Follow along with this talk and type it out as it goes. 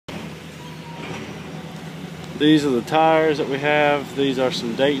These are the tires that we have. These are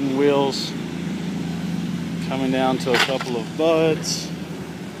some Dayton wheels coming down to a couple of buds.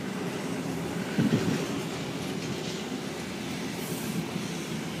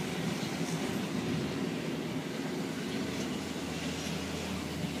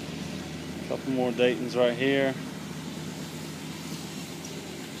 A couple more Daytons right here.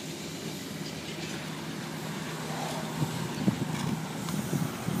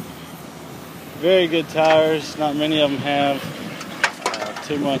 Very good tires. Not many of them have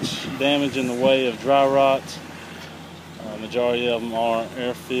too much damage in the way of dry rot. Majority of them are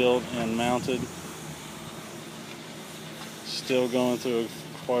air-filled and mounted. Still going through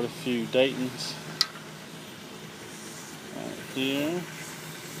quite a few Daytons. Right here.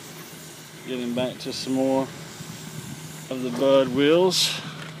 Getting back to some more of the bud wheels.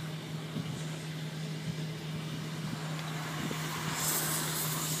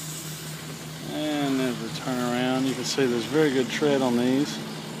 And there's the turnaround. You can see there's very good tread on these.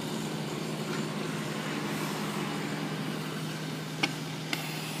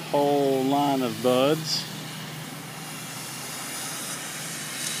 Whole line of buds.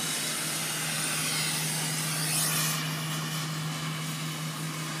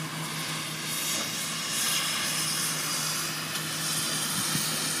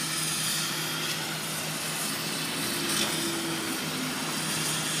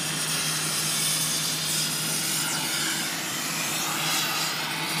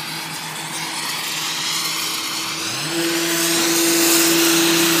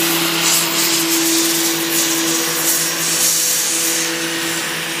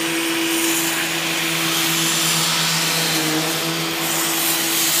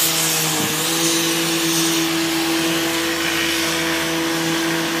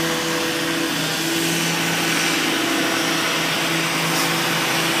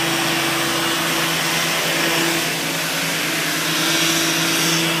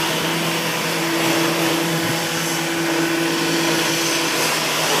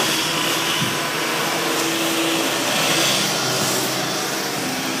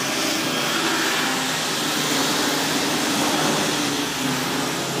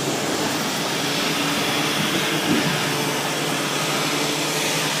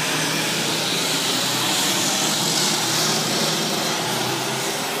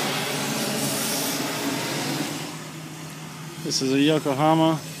 This is a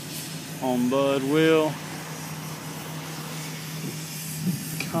Yokohama on bud wheel,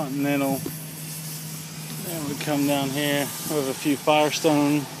 Continental. Then we come down here with a few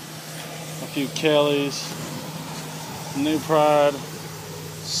Firestone, a few Kellys, New Pride,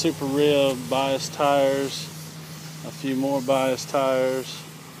 Super Rib bias tires, a few more bias tires.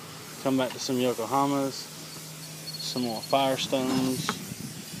 Come back to some Yokohamas, some more Firestones,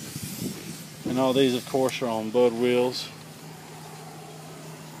 and all these of course are on bud wheels.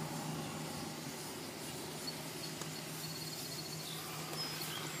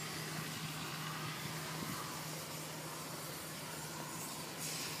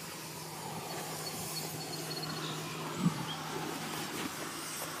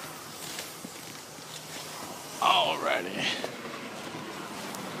 Alrighty.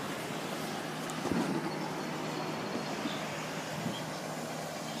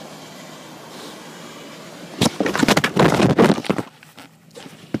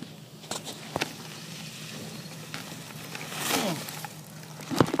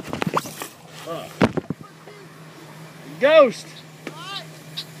 Ghost. What?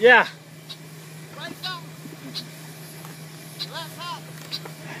 Yeah.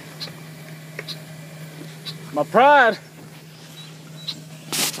 My pride.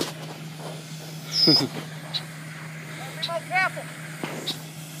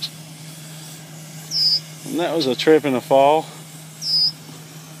 And that was a trip and a fall.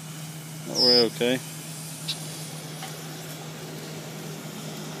 But we're okay.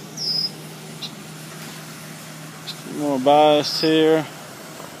 More bias here.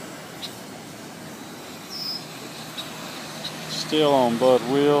 Still on bud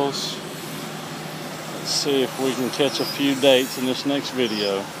wheels. Let's see if we can catch a few dates in this next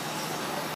video.